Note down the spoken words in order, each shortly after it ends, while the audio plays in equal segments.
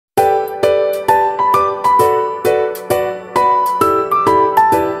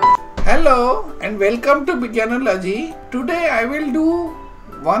and welcome to Beginnerology. Today I will do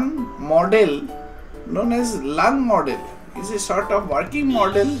one model known as lung model. It's a sort of working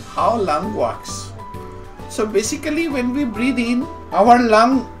model how lung works. So basically when we breathe in, our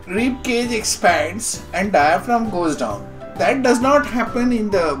lung rib cage expands and diaphragm goes down. That does not happen in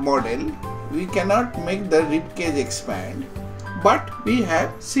the model. We cannot make the rib cage expand, but we have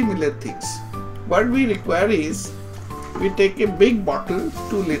similar things. What we require is, we take a big bottle,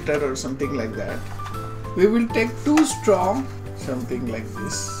 2 liter or something like that. We will take 2 straw, something like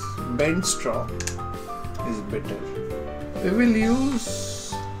this. Bent straw is better. We will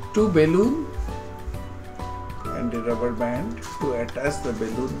use 2 balloon and a rubber band to attach the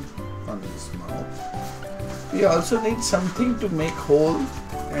balloon on this mouth. We also need something to make hole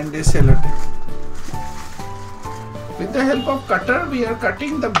and a sellotape. With the help of cutter, we are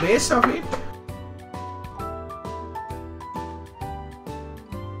cutting the base of it.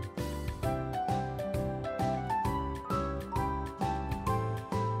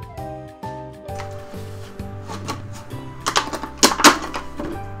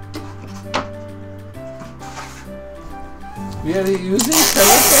 We are using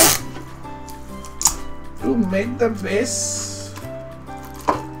sellotape to make the base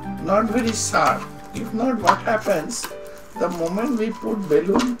not very sharp. If not, what happens, the moment we put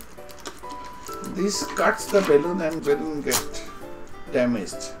balloon, this cuts the balloon and balloon gets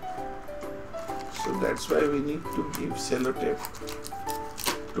damaged. So that's why we need to give sellotape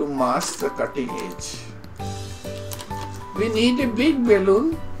to mask the cutting edge. We need a big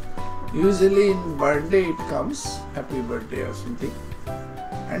balloon. Usually in birthday it comes, happy birthday or something,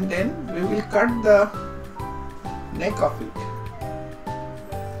 and then we will cut the neck of it.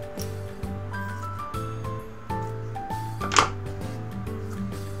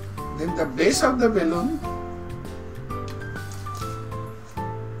 Then the base of the balloon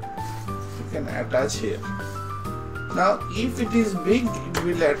you can attach here. Now if it is big, it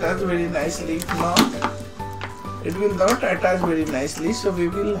will attach very nicely. If not, it will not attach very nicely, so we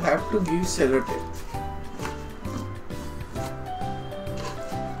will have to give sellotape.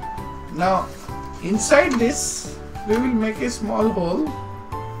 Now inside this we will make a small hole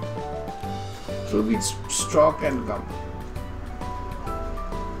through which straw can come.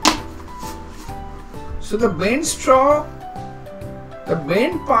 So the bent straw, the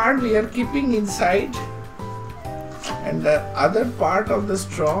bent part we are keeping inside, and the other part of the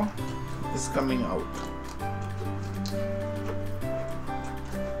straw is coming out.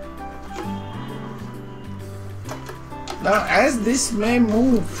 Now as this may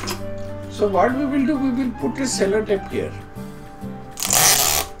move, so what we will do, we will put a sellotape here.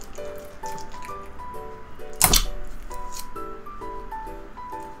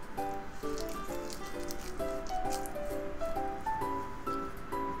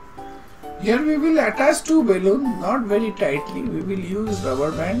 Here we will attach 2 balloons, not very tightly. We will use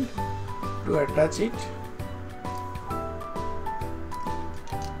rubber band to attach it.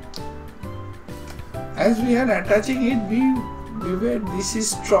 As we are attaching it, beware, this is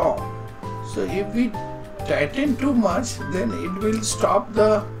straw. So if we tighten too much, then it will stop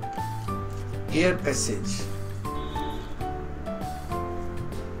the air passage.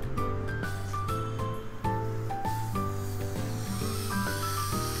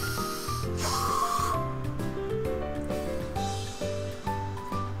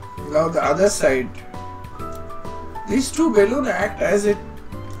 Now the other side. These 2 balloons act as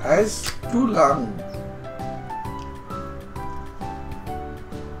 2 lungs.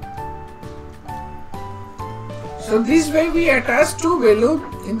 So this way we attach 2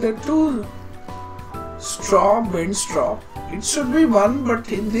 balloons in the 2 straw, bent straw. It should be 1, but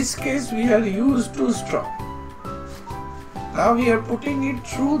in this case we have used 2 straw. Now we are putting it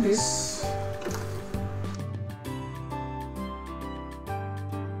through this.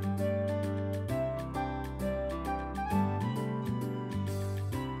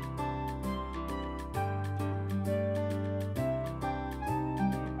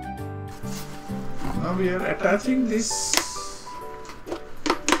 Now we are attaching this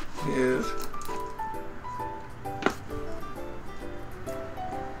here.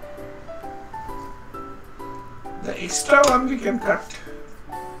 The extra one we can cut,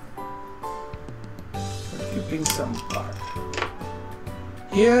 keeping some part.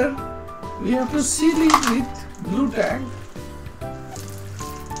 Here we have to seal it with glue tag.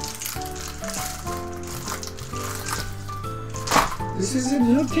 This is a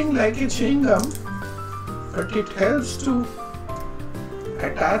new thing like a chewing gum, but it helps to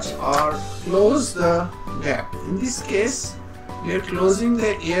attach or close the gap. In this case, we are closing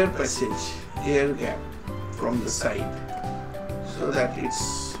the air passage, air gap from the side, so that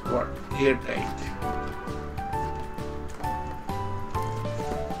it's got airtight.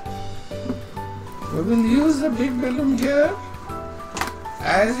 We will use the big balloon here.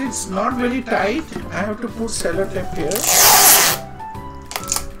 As it's not very tight, I have to put sellotape here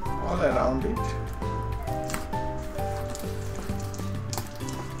all around it.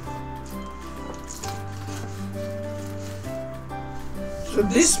 So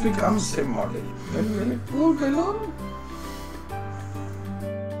this becomes a model. When we pull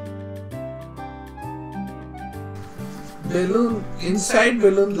balloon, inside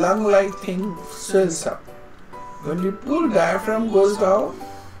balloon, lung-like thing swells up. When you pull, diaphragm goes down.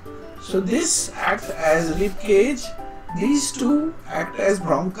 So this acts as rib cage. These two act as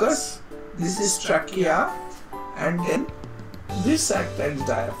bronchus. This is trachea, and then this acts as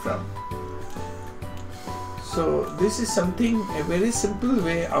diaphragm. So this is something, a very simple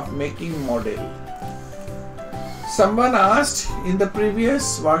way of making model. Someone asked in the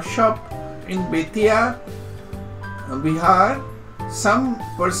previous workshop in Betia, Bihar, some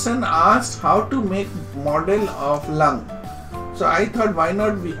person asked how to make model of lung. So I thought, why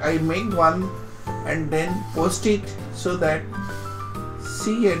not I make one and then post it so that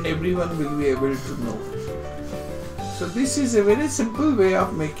see and everyone will be able to know. So this is a very simple way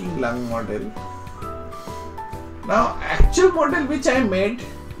of making lung model. Now actual model which I made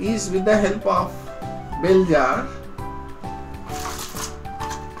is with the help of bell jar,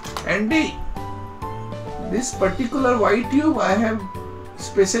 and this particular white tube I have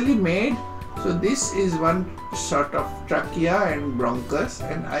specially made. So this is one sort of trachea and bronchus,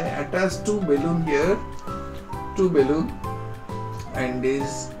 and I attach two balloon here, two balloon, and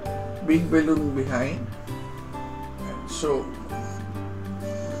this big balloon behind, and so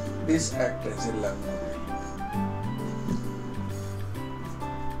this acts as a lung model.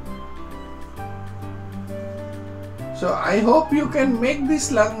 So I hope you can make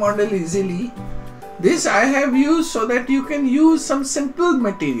this lung model easily. This I have used so that you can use some simple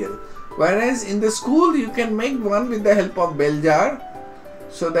material. Whereas in the school you can make one with the help of bell jar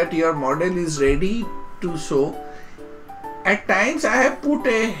so that your model is ready to show. At times I have put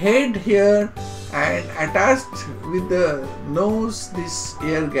a head here and attached with the nose this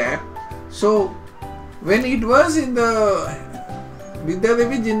air gap. So when it was in the Vidya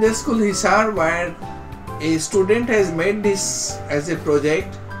Devi Jindal School Hisar, where a student has made this as a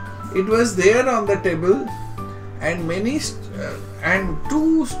project, it was there on the table, and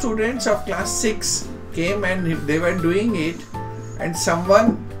two students of class 6 came and they were doing it, and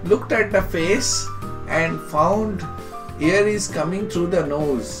someone looked at the face and found air is coming through the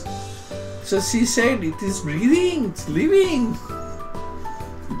nose. So she said, it is breathing, it's living.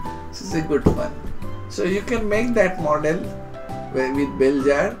 This is a good one. So you can make that model with bell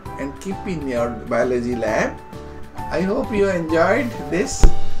jar and keep in your biology lab. I hope you enjoyed this.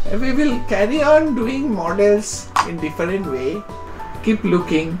 We will carry on doing models in different way. Keep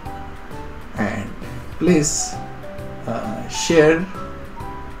looking, and please share,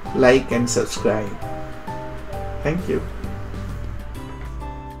 like and subscribe. Thank you.